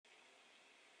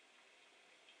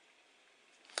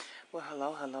Well,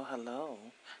 hello, hello, hello.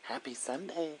 Happy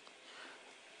Sunday,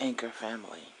 Anchor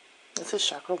family. This is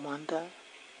Chakra Wanda,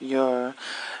 your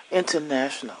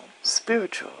international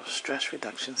spiritual stress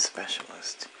reduction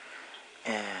specialist.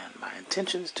 And my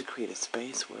intention is to create a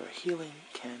space where healing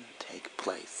can take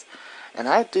place. And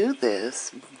I do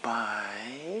this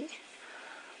by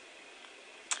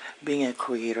being a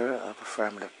creator of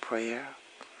affirmative prayer,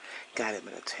 guided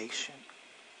meditation,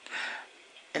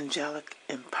 angelic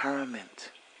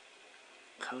empowerment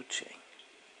coaching.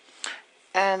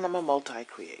 And I'm a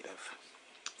multi-creative.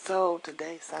 So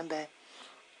today, Sunday,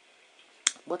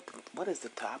 what is the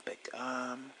topic?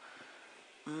 Well,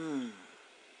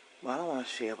 I want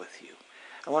to share with you.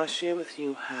 I want to share with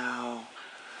you how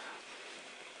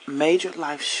major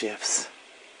life shifts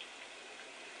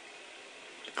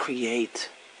create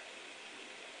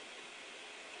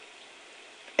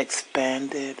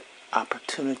expanded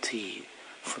opportunity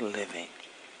for living.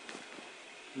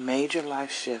 Major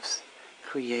life shifts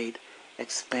create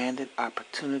expanded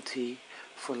opportunity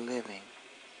for living.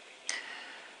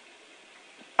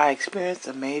 I experienced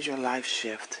a major life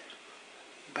shift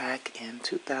back in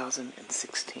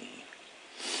 2016.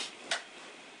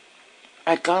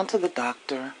 I'd gone to the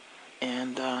doctor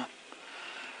and I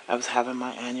was having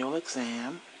my annual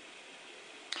exam.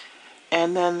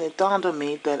 And then it dawned on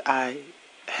me that I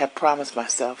had promised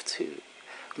myself to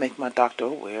make my doctor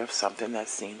aware of something that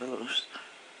seemed a little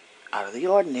out of the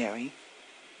ordinary.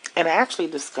 And I actually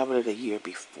discovered it a year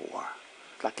before,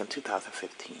 like in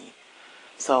 2015.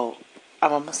 So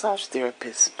I'm a massage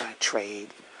therapist by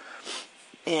trade.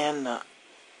 And, I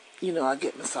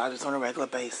get massages on a regular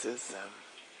basis.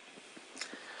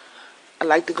 I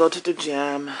like to go to the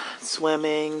gym,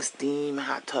 swimming, steam,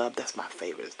 hot tub. That's my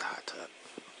favorite, is the hot tub.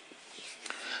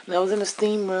 And I was in the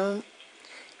steam room,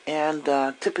 and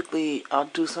typically I'll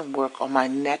do some work on my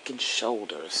neck and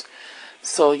shoulders.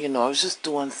 So, I was just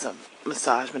doing some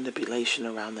massage manipulation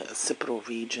around the occipital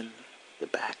region, the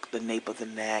back, the nape of the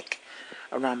neck,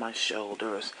 around my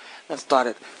shoulders. And I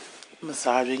started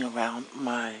massaging around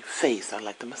my face. I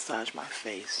like to massage my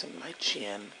face and my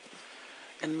chin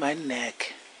and my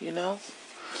neck,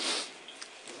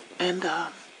 And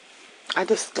I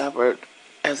discovered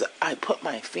as I put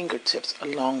my fingertips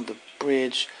along the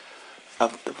bridge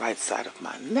of the right side of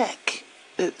my neck,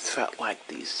 it felt like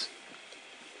these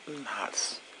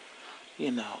knots,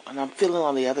 and I'm feeling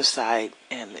on the other side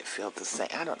and it felt the same.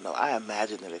 I don't know. I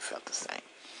imagine that it felt the same.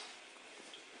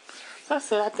 So I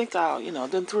said, I think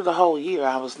then through the whole year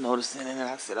I was noticing it, and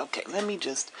I said, okay, let me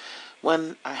just,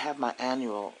 when I have my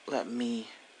annual, let me,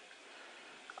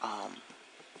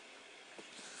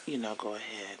 go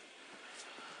ahead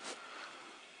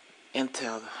and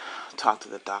talk to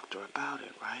the doctor about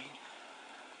it, right?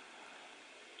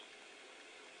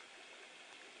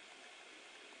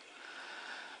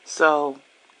 So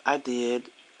I did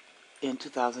in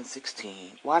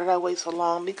 2016. Why did I wait so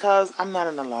long? Because I'm not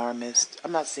an alarmist.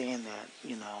 I'm not saying that,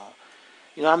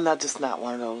 I'm not just not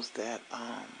one of those that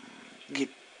get,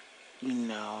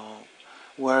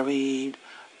 worried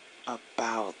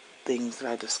about things that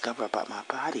I discover about my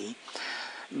body.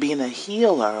 Being a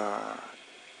healer,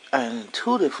 I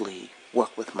intuitively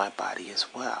work with my body as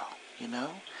well,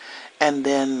 And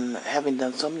then having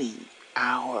done so many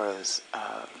hours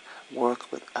of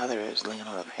work with others, laying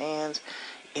on of hands,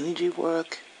 energy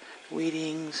work,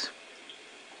 readings,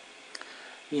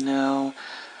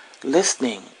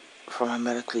 listening from a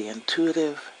medically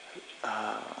intuitive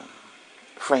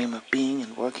frame of being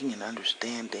and working and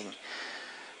understanding.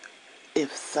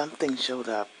 If something showed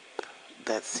up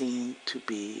that seemed to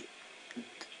be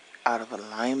out of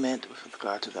alignment with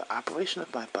regard to the operation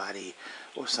of my body,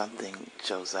 or something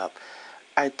shows up,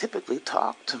 I typically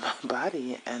talk to my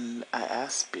body and I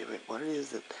ask Spirit what it is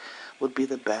that would be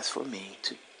the best for me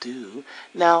to do.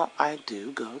 Now, I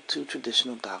do go to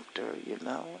traditional doctor,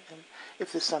 and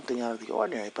if there's something out of the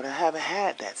ordinary, but I haven't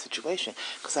had that situation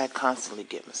because I constantly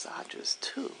get massages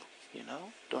too,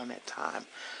 during that time.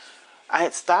 I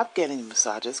had stopped getting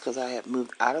massages because I had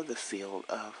moved out of the field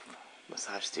of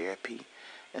massage therapy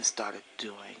and started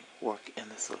doing work in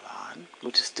the salon,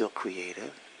 which is still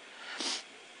creative.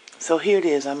 So here it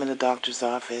is, I'm in the doctor's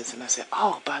office, and I said,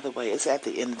 oh, by the way, it's at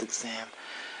the end of the exam.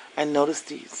 I noticed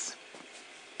these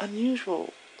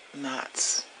unusual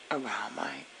knots around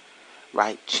my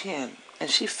right chin.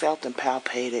 And she felt and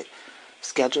palpated,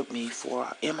 scheduled me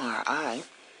for an MRI,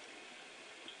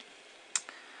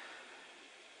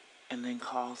 and then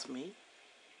calls me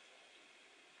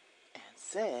and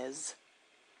says,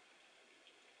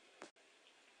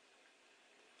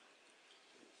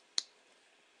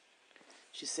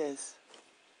 she says,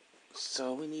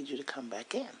 so we need you to come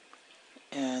back in.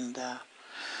 And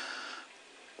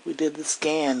we did the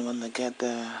scan when the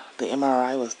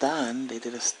MRI was done. They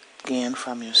did a scan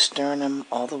from your sternum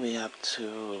all the way up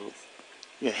to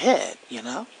your head,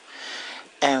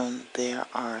 and there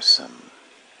are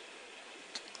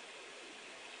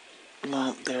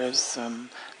there's some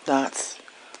knots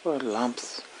or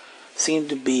lumps seem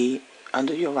to be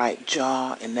under your right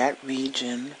jaw in that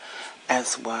region,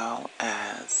 as well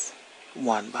as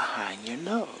one behind your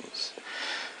nose.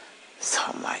 So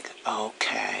I'm like,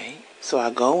 okay. So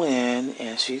I go in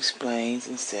and she explains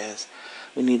and says,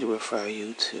 we need to refer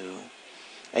you to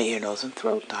an ear, nose, and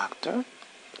throat doctor.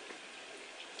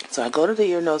 So I go to the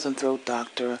ear, nose, and throat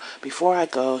doctor. Before I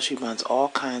go, she runs all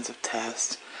kinds of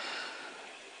tests.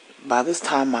 By this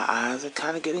time, my eyes are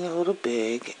kind of getting a little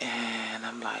big, and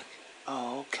I'm like,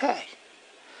 oh, okay.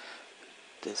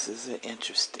 This is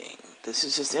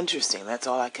just interesting. That's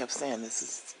all I kept saying. This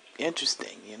is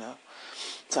interesting,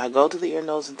 So I go to the ear,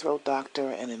 nose, and throat doctor,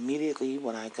 and immediately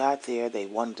when I got there,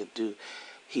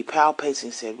 he palpates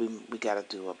and said, we got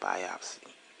to do a biopsy.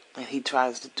 And he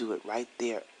tries to do it right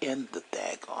there in the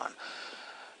daggone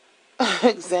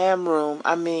exam room.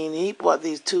 I mean, he brought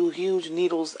these two huge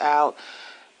needles out,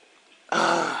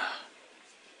 numb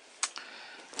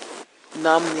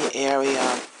the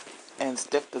area, and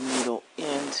stick the needle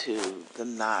into the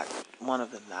knot, one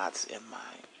of the knots in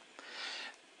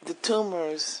the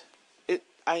tumors.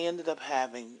 I ended up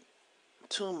having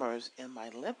tumors in my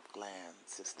lymph gland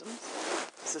system,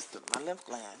 my lymph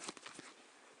gland,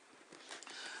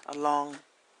 along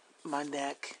my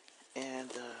neck,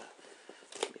 and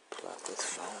let me plug this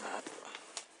phone up.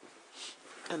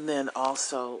 And then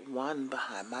also one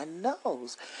behind my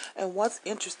nose. And what's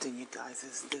interesting, you guys,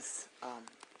 is this.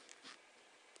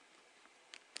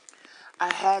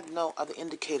 I had no other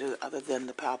indicator other than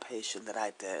the palpation that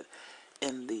I did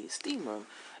in the steam room.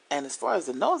 And as far as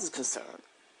the nose is concerned,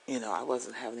 I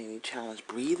wasn't having any challenge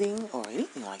breathing or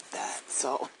anything like that.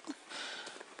 So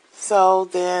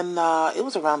then it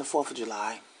was around the 4th of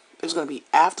July. It was going to be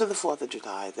after the 4th of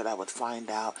July that I would find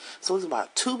out. So it was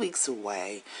about 2 weeks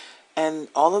away. And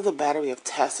all of the battery of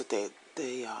tests that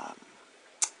they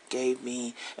gave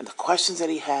me and the questions that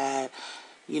he had,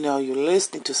 you're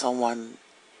listening to someone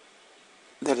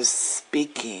that is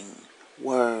speaking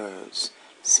words,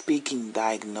 speaking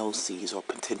diagnoses or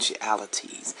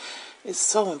potentialities. It's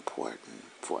so important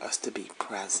for us to be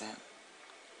present.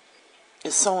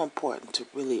 It's so important to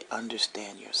really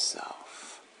understand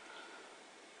yourself.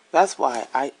 That's why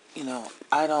I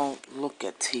don't look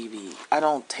at TV. I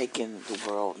don't take in the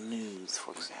world news,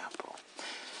 for example.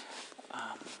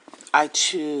 I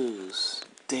choose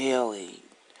daily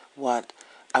what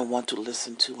I want to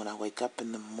listen to when I wake up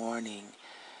in the morning,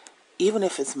 even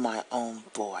if it's my own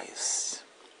voice.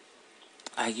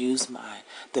 I use my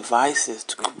devices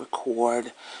to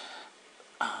record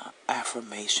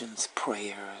affirmations,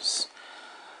 prayers.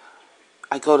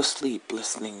 I go to sleep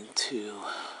listening to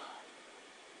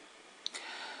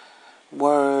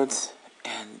words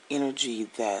and energy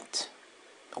that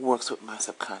works with my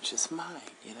subconscious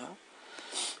mind,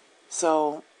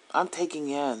 So I'm taking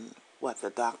in what the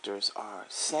doctors are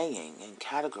saying and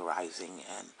categorizing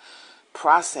and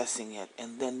processing it,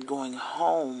 and then going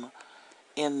home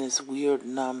in this weird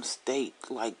numb state,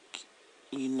 like,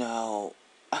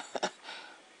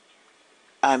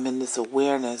 I'm in this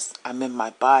awareness, I'm in my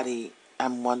body,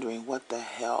 I'm wondering what the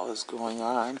hell is going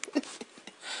on.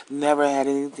 Never had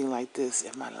anything like this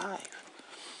in my life.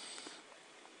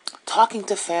 Talking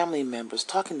to family members,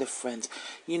 talking to friends.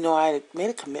 I made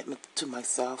a commitment to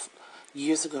myself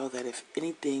years ago that if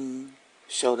anything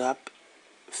showed up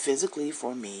physically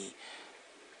for me,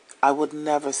 I would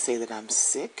never say that I'm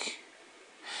sick.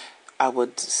 I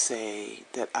would say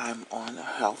that I'm on a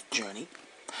health journey.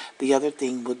 The other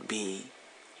thing would be,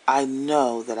 I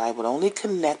know that I would only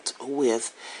connect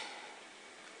with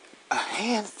a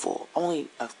handful, only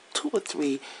of 2 or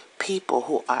 3 people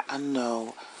who I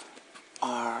know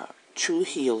are true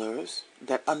healers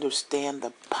that understand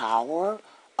the power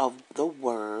of the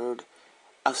word,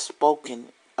 of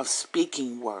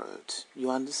speaking words.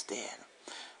 You understand?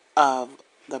 Of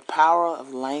the power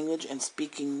of language and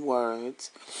speaking words.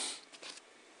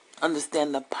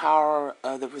 Understand the power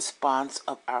of the response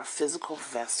of our physical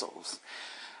vessels.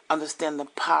 Understand the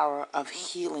power of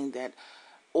healing that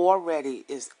already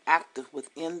is active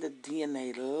within the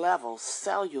DNA level,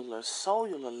 cellular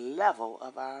level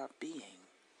of our being.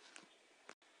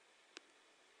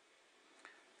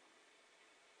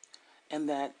 And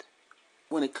that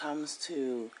when it comes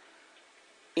to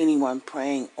anyone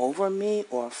praying over me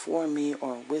or for me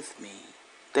or with me,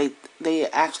 they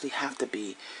actually have to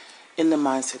be in the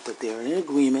mindset that they're in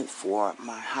agreement for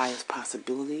my highest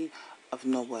possibility of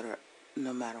no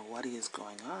no matter what is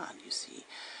going on, you see.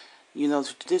 You know,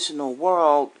 the traditional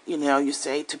world, you know, you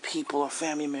say to people or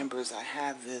family members, I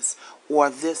have this, or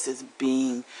this is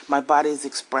being, my body is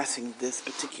expressing this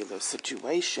particular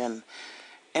situation.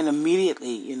 And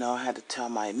immediately, you know, I had to tell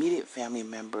my immediate family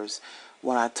members,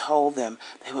 when I told them,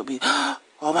 they would be, oh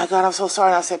my God, I'm so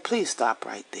sorry. And I said, please stop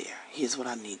right there. Here's what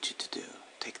I need you to do.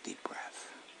 Take a deep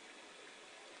breath.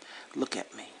 Look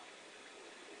at me.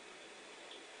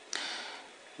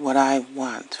 What I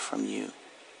want from you,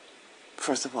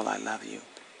 first of all, I love you.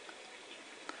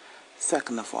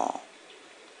 Second of all,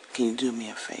 can you do me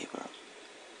a favor?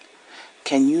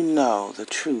 Can you know the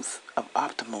truth of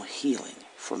optimal healing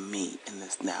for me in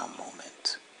this now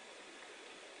moment?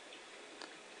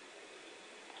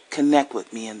 Connect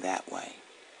with me in that way.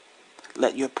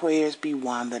 Let your prayers be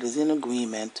one that is in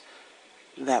agreement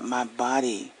that my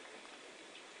body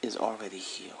is already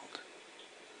healed.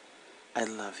 I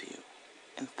love you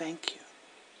and thank you.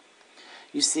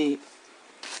 You see,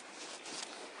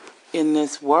 in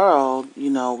this world, you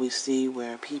know, we see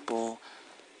where people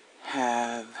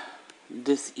have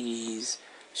dis-ease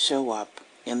show up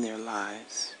in their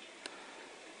lives.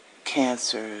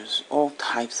 Cancers, all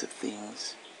types of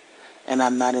things. And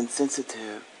I'm not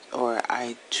insensitive, or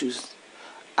I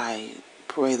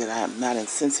pray that I am not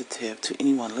insensitive to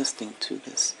anyone listening to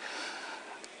this.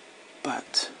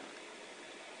 But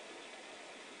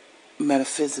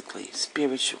metaphysically,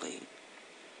 spiritually,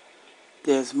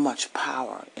 there's much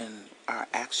power in our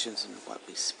actions and what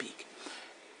we speak.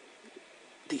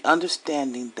 The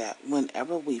understanding that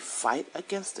whenever we fight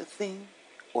against a thing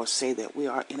or say that we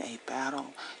are in a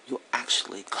battle, you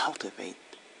actually cultivate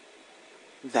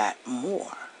that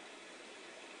more.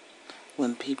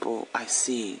 When people, I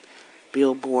see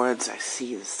billboards, I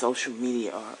see the social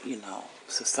media, or, you know,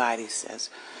 society says,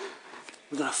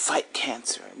 we're going to fight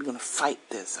cancer, we're going to fight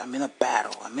this, I'm in a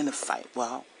battle, I'm in a fight.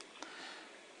 Well,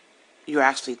 you're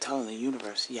actually telling the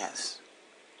universe, yes,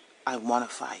 I want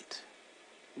to fight.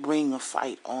 Bring a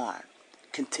fight on.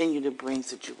 Continue to bring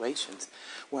situations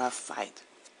where I fight.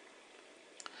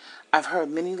 I've heard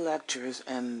many lectures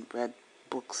and read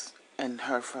books and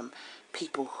heard from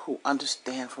people who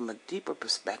understand from a deeper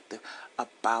perspective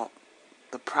about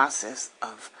the process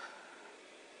of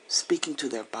speaking to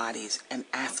their bodies and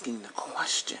asking the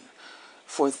question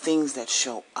for things that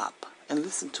show up. And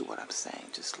listen to what I'm saying.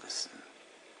 Just listen.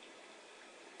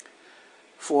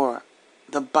 For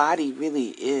the body really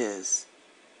is,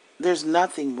 there's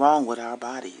nothing wrong with our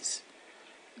bodies.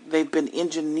 They've been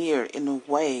engineered in a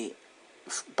way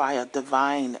by a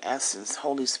divine essence,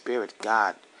 Holy Spirit,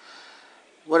 God,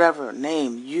 whatever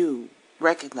name you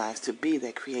recognize to be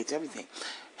that creates everything,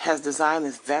 has designed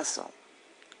this vessel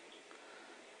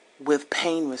with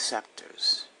pain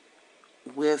receptors,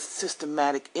 with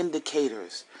systematic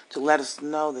indicators to let us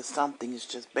know that something is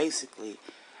just basically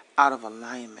out of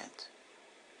alignment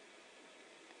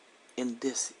in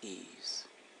dis-ease.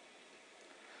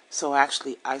 So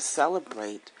actually, I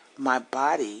celebrate my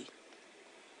body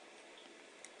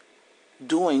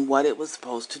doing what it was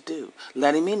supposed to do,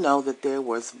 letting me know that there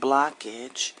was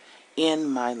blockage in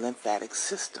my lymphatic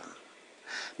system.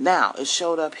 Now, it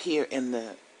showed up here in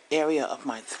the area of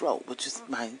my throat, which is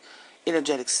my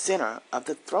energetic center of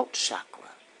the throat chakra.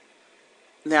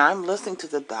 Now, I'm listening to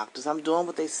the doctors. I'm doing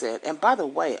what they said. And by the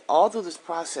way, all through this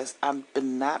process, I've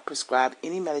been not prescribed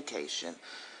any medication.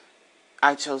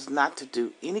 I chose not to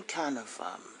do any kind of,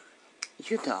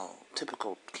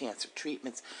 typical cancer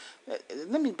treatments.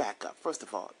 Let me back up. First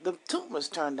of all, the tumors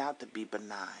turned out to be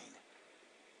benign.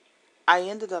 I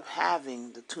ended up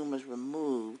having the tumors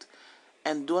removed,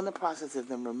 and during the process of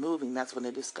them removing, that's when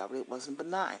they discovered it wasn't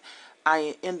benign.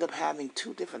 I ended up having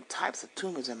 2 different types of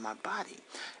tumors in my body.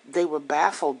 They were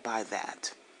baffled by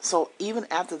that. So even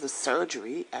after the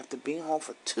surgery, after being home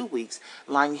for 2 weeks,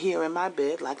 lying here in my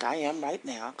bed like I am right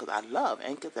now, because I love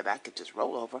Anchor, that I could just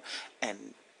roll over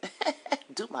and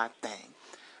do my thing.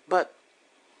 But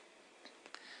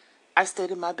I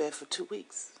stayed in my bed for 2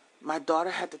 weeks. My daughter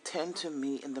had to tend to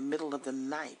me in the middle of the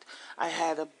night. I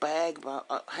had a bag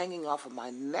hanging off of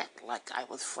my neck like I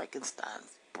was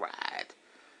Frankenstein's bride.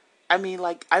 I mean,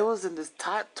 like, I was in this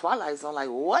twilight zone, like,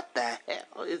 what the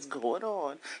hell is going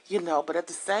on? But at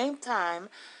the same time,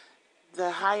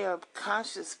 the higher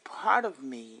conscious part of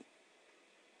me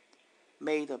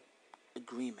made an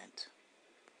agreement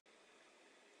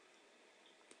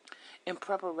in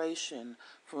preparation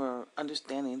for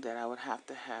understanding that I would have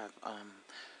to have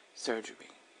surgery.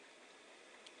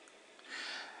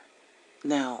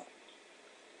 Now,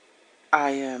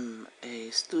 I am a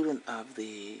student of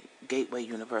the Gateway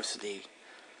University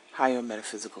Higher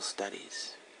Metaphysical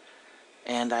Studies.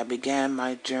 And I began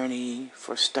my journey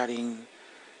for studying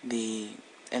the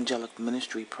angelic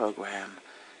ministry program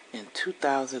in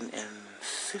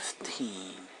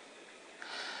 2015.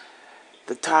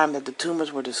 The time that the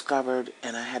tumors were discovered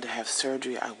and I had to have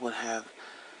surgery, I would have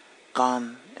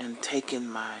gone and taken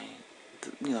my,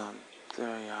 the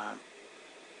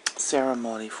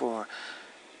ceremony for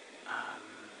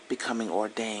becoming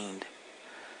ordained.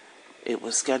 It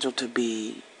was scheduled to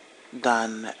be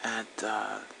done at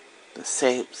the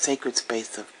sacred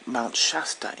space of Mount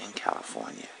Shasta in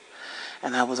California,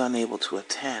 and I was unable to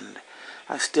attend.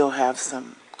 I still have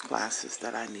some classes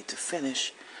that I need to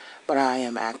finish, but I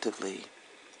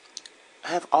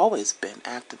have always been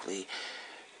actively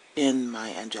in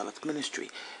my angelic ministry.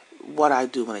 What I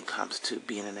do when it comes to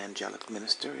being an angelic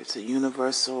minister, it's a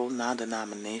universal,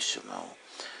 non-denominational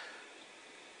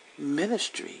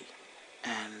ministry,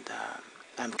 and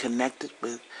I'm connected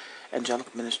with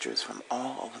angelic ministers from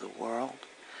all over the world.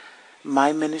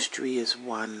 My ministry is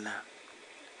one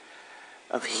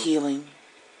of healing,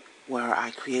 where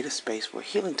I create a space where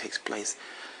healing takes place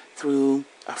through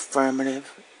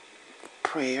affirmative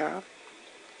prayer,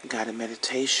 guided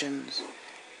meditations,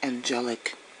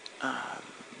 angelic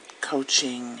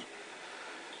coaching,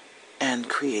 and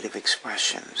creative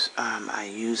expressions. I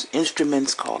use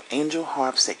instruments called angel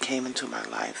harps that came into my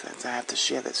life. As I have to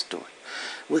share that story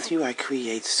with you, I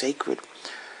create sacred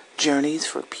journeys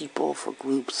for people, for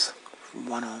groups,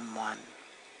 one-on-one.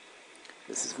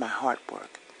 This is my heart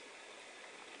work.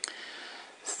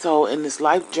 So in this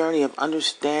life journey of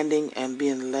understanding and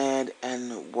being led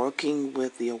and working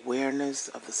with the awareness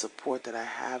of the support that I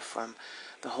have from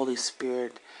the Holy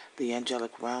Spirit, the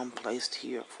angelic realm placed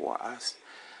here for us,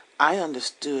 I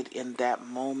understood in that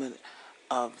moment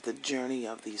of the journey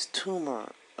of these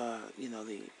tumor,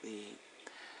 the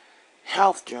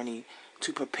health journey,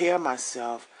 to prepare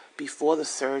myself before the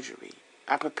surgery.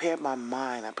 I prepared my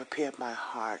mind. I prepared my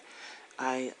heart.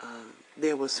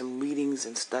 There were some readings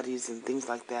and studies and things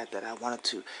like that I wanted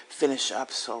to finish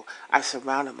up, so I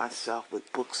surrounded myself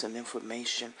with books and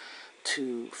information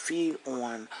to feed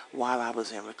on while I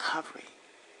was in recovery.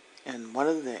 And one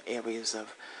of the areas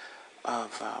of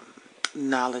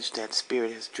knowledge that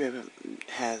Spirit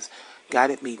has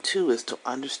guided me to is to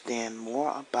understand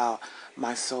more about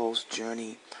my soul's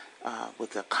journey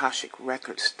with the Akashic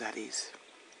Record studies.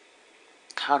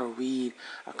 How to read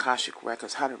Akashic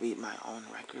records, how to read my own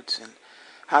records, and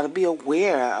how to be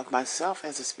aware of myself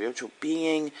as a spiritual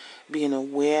being, being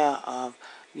aware of,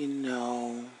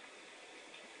 the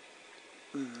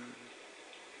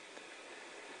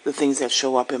things that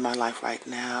show up in my life right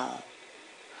now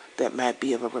that might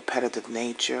be of a repetitive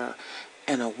nature,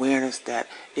 and awareness that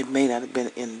it may not have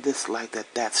been in this life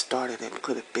that started. It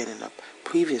could have been in a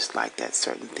previous life that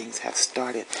certain things have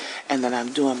started, and that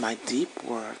I'm doing my deep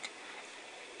work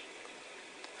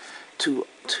to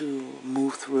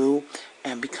move through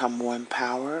and become more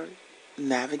empowered,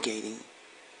 navigating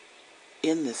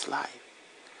in this life.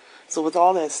 So with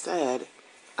all that said,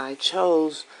 I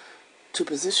chose to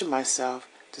position myself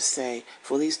to say,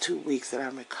 for these 2 weeks that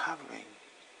I'm recovering,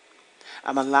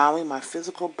 I'm allowing my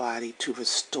physical body to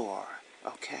restore,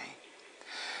 okay?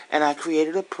 And I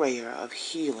created a prayer of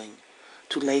healing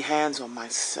to lay hands on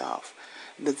myself.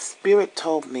 The Spirit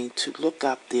told me to look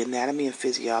up the anatomy and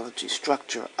physiology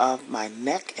structure of my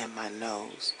neck and my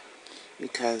nose,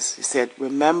 because he said,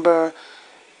 remember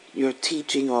your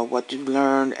teaching or what you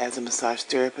learned as a massage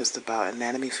therapist about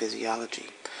anatomy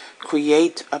physiology.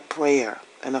 Create a prayer,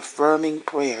 an affirming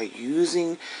prayer,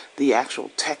 using the actual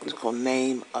technical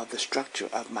name of the structure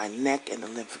of my neck and the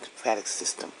lymphatic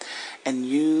system, and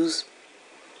use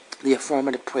the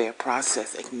affirmative prayer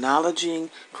process, acknowledging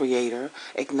Creator,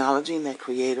 acknowledging that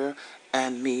Creator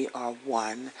and me are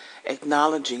one,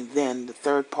 acknowledging then the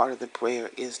third part of the prayer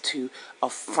is to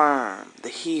affirm the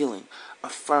healing.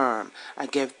 Affirm. I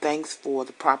give thanks for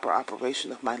the proper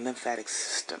operation of my lymphatic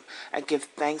system. I give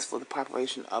thanks for the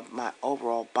preparation of my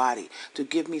overall body, to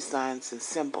give me signs and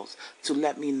symbols, to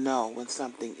let me know when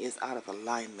something is out of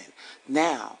alignment.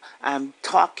 Now, I'm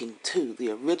talking to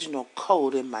the original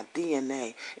code in my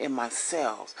DNA, in my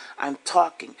cells. I'm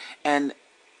talking and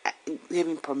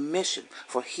giving permission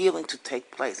for healing to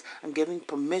take place. I'm giving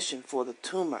permission for the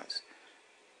tumors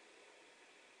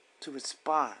to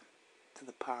respond to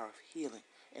the power of healing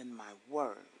in my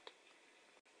word.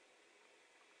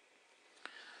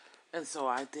 And so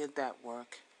I did that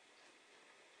work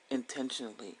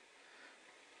intentionally.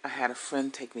 I had a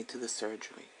friend take me to the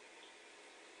surgery.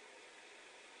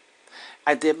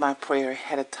 I did my prayer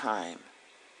ahead of time,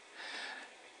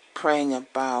 praying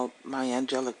about my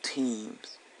angelic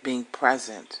teams being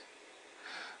present,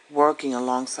 working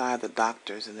alongside the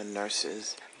doctors and the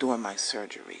nurses during my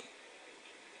surgery.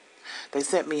 They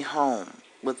sent me home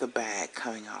with a bag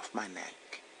coming off my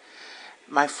neck.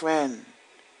 My friend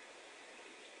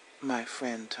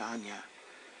Tanya,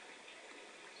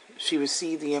 she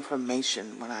received the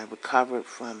information when I recovered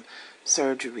from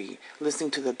surgery,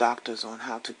 listening to the doctors on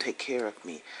how to take care of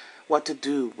me, what to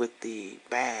do with the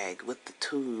bag, with the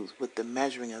tubes, with the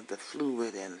measuring of the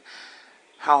fluid, and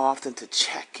how often to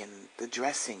check, and the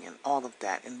dressing, and all of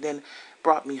that. And then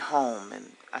brought me home,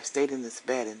 and I stayed in this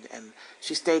bed, and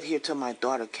she stayed here till my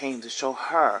daughter came to show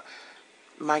her.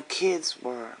 My kids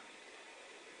were,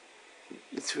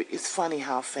 it's funny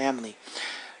how family,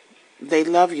 they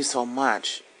love you so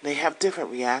much. They have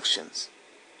different reactions.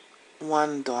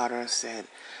 One daughter said,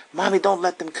 "Mommy, don't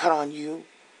let them cut on you.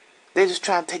 They're just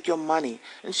trying to take your money."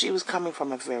 And she was coming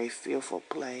from a very fearful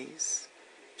place.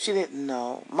 She didn't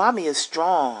know. Mommy is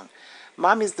strong.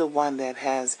 Mommy's the one that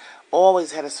has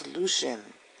always had a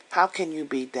solution. How can you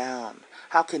be down?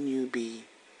 How can you be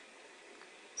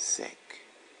sick?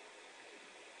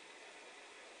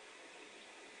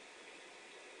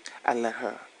 I let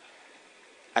her.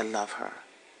 I love her.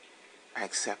 I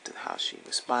accepted how she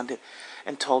responded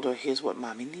and told her, here's what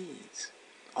Mommy needs.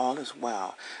 All is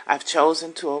well. I've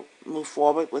chosen to move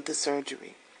forward with the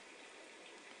surgery.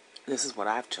 This is what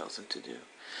I've chosen to do.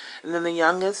 And then the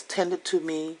youngest tended to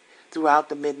me throughout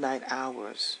the midnight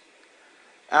hours.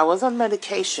 I was on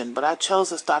medication, but I chose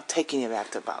to stop taking it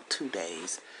after about 2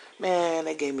 days. Man,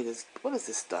 they gave me this, what is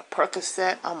this stuff?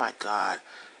 Percocet? Oh my God.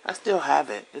 I still have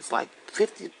it. It's like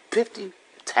 50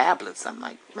 tablets. I'm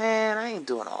like, man, I ain't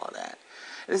doing all of that.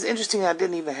 And it's interesting, I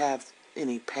didn't even have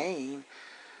any pain.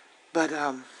 But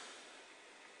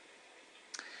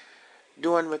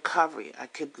during recovery, I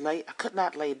could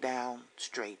not lay down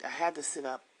straight. I had to sit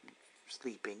up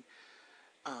sleeping.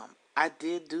 I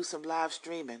did do some live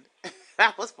streaming.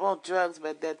 I was on drugs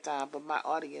at that time, but my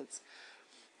audience,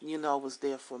 was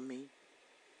there for me.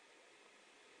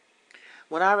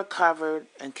 When I recovered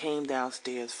and came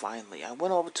downstairs finally, I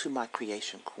went over to my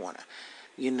creation corner.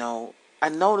 I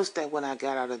noticed that when I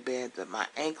got out of bed that my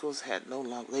ankles had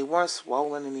they weren't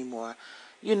swollen anymore.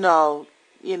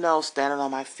 Standing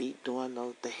on my feet doing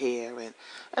the hair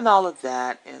and all of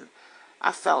that. And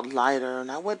I felt lighter,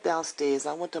 and I went downstairs.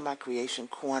 I went to my creation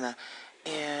corner,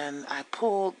 and I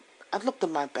looked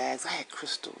in my bags. I had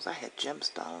crystals. I had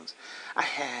gemstones. I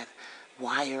had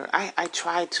wire. I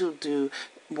tried to do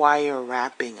wire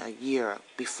wrapping a year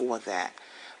before that.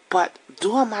 But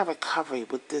during my recovery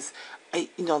with this,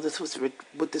 this was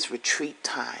with this retreat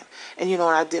time. And,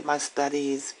 I did my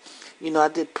studies. I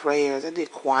did prayers. I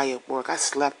did quiet work. I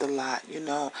slept a lot,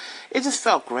 It just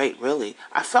felt great, really.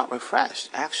 I felt refreshed,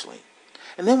 actually.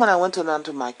 And then when I went down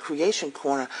to my creation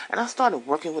corner and I started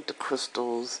working with the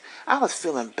crystals, I was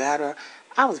feeling better.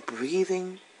 I was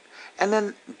breathing. And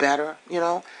then better,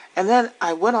 And then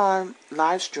I went on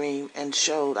live stream and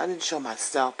I didn't show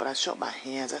myself, but I showed my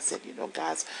hands. I said,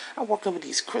 guys, I'm working with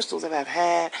these crystals that I've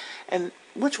had, and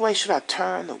which way should I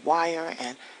turn the wire?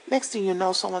 And next thing you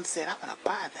know, someone said, I'm going to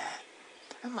buy that.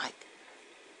 I'm like,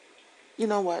 you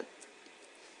know what?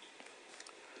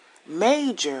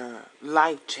 Major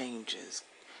life changes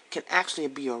can actually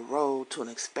be a road to an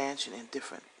expansion in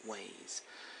different ways.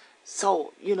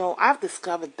 So, I've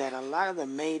discovered that a lot of the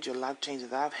major life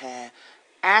changes I've had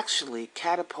actually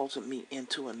catapulted me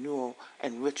into a newer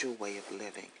and richer way of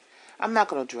living. I'm not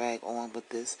going to drag on with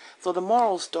this. So the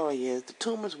moral story is the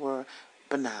tumors were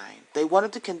benign. They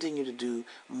wanted to continue to do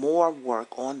more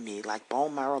work on me, like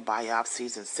bone marrow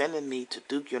biopsies and sending me to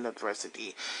Duke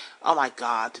University. Oh my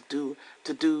God, to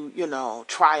do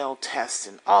trial tests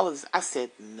and all of this. I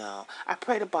said no. I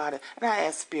prayed about it, and I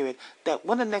asked Spirit that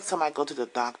when the next time I go to the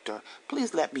doctor,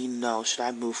 please let me know should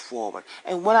I move forward.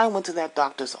 And when I went to that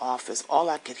doctor's office, all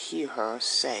I could hear her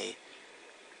say,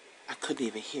 I couldn't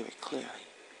even hear it clearly.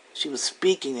 She was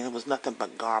speaking, and it was nothing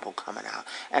but garble coming out.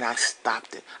 And I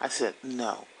stopped it. I said,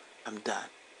 no, I'm done.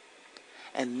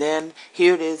 And then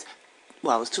here it is.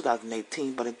 Well, it was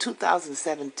 2018, but in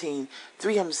 2017,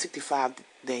 365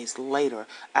 days later,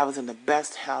 I was in the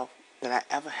best health that I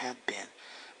ever have been,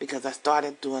 because I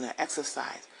started doing an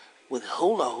exercise with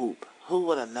hula hoop. Who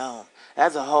would have known?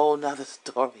 That's a whole nother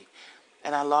story.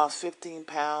 And I lost 15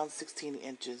 pounds, 16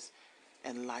 inches,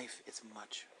 and life is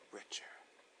much richer.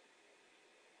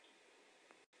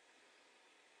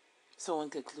 So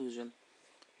in conclusion,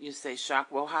 you say,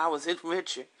 Shock, well, how is it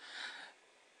richer?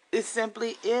 It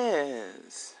simply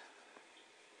is.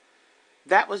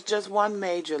 That was just one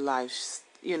major life.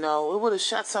 It would have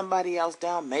shut somebody else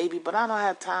down maybe, but I don't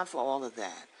have time for all of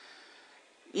that.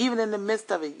 Even in the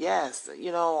midst of it, yes,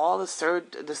 all the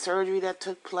surgery that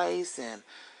took place, and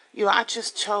I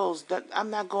just chose that I'm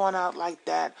not going out like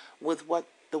that with what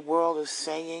the world is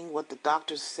saying, what the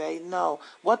doctors say. No,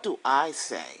 what do I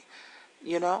say?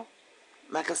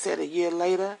 Like I said, a year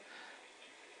later,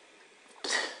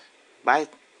 by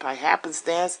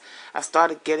happenstance, I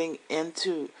started getting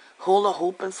into hula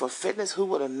hooping for fitness. Who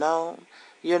would have known?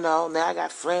 Now I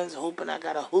got friends hooping. I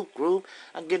got a hoop group.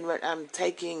 I'm getting ready. I'm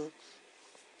taking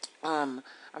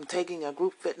a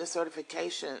group fitness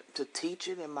certification to teach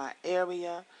it in my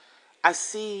area. I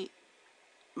see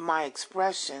my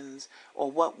expressions, or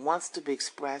what wants to be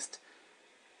expressed,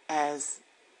 as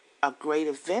a great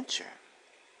adventure.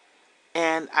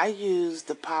 And I use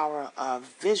the power of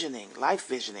visioning, life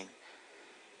visioning.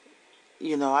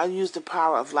 I use the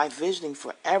power of life visioning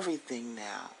for everything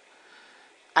now.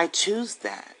 I choose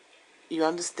that. You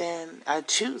understand? I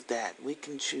choose that. We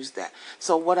can choose that.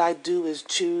 So what I do is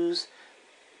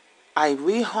I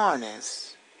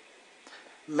reharness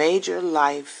major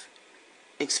life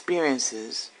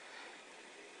experiences,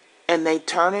 and they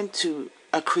turn into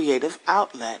a creative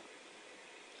outlet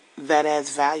that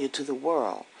adds value to the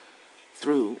world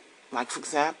through, like, for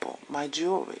example, my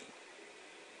jewelry.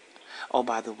 Oh,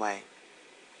 by the way,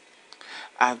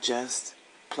 I've just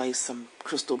placed some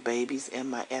crystal babies in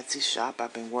my Etsy shop.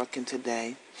 I've been working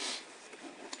today.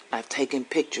 I've taken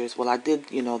pictures. Well, I did,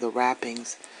 the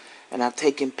wrappings, and I've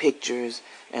taken pictures,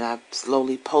 and I'm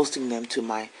slowly posting them to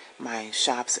my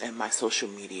shops and my social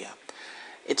media.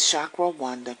 It's Chakra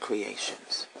Wanda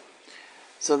Creations.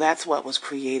 So that's what was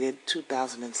created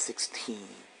 2016.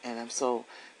 And I'm so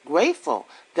grateful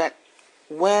that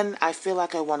when I feel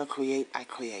like I want to create, I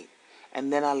create.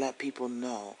 And then I let people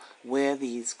know where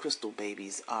these crystal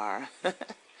babies are.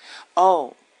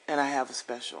 Oh, and I have a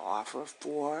special offer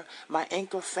for my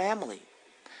Anchor family.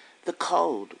 The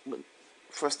code,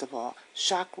 first of all,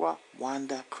 Chakra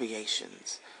Wanda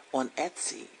Creations on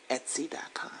Etsy,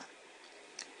 etsy.com.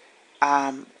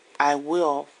 I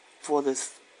will, for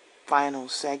this final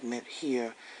segment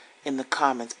here in the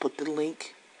comments, put the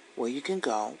link where you can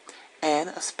go and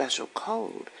a special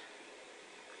code.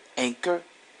 Anchor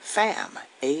FAM,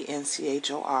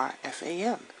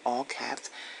 ANCHORFAM, all caps.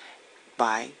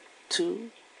 Buy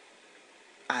 2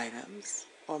 items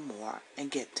or more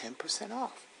and get 10%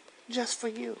 off, just for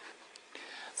you.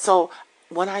 So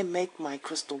when I make my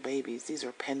crystal babies, these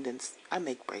are pendants. I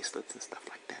make bracelets and stuff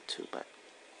like that too, but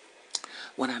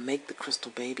when I make the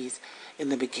crystal babies, in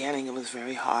the beginning it was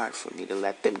very hard for me to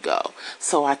let them go.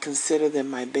 So I consider them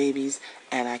my babies,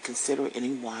 and I consider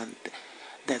anyone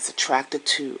that's attracted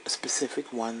to a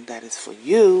specific one that is for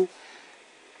you,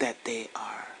 that they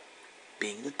are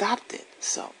being adopted.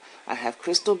 So I have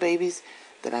crystal babies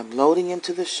that I'm loading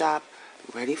into the shop,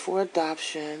 ready for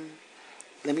adoption.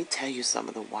 Let me tell you some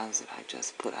of the ones that I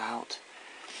just put out.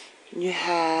 You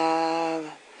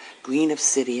have green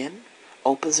obsidian,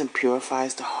 opens and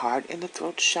purifies the heart and the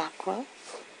throat chakra.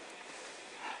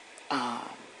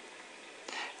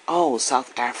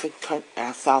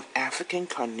 South African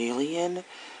carnelian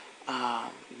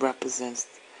represents.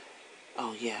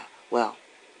 Oh yeah. Well,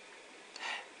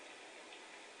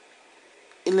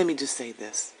 and let me just say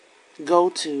this: go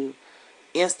to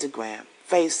Instagram,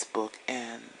 Facebook,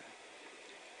 and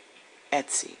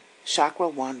Etsy, Chakra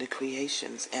Wanda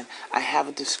Creations, and I have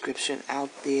a description out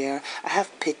there. I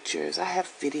have pictures, I have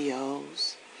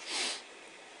videos.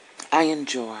 I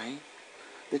enjoy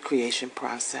the creation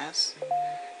process,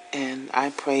 and I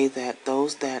pray that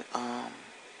those that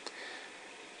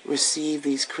receive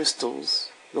these crystals,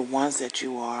 the ones that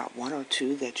you are, 1 or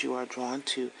 2 that you are drawn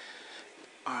to,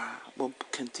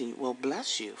 will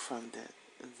bless you from the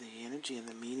energy and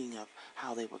the meaning of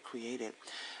how they were created.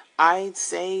 I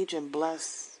sage and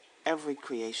bless every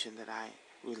creation that I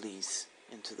release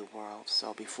into the world.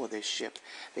 So before they're shipped,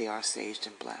 they are saged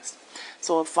and blessed.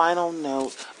 So a final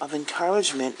note of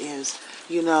encouragement is,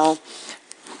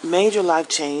 major life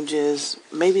changes.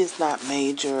 Maybe it's not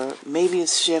major. Maybe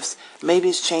it's shifts. Maybe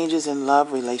it's changes in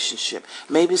love relationship.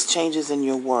 Maybe it's changes in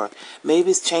your work.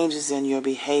 Maybe it's changes in your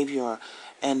behavior,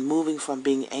 and moving from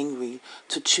being angry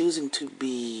to choosing to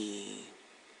be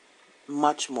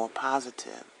much more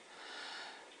positive.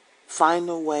 Find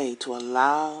a way to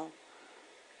allow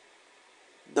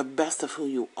the best of who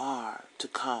you are to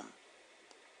come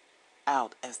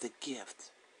out as the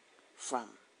gift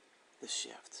from the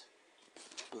shift.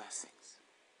 Blessings.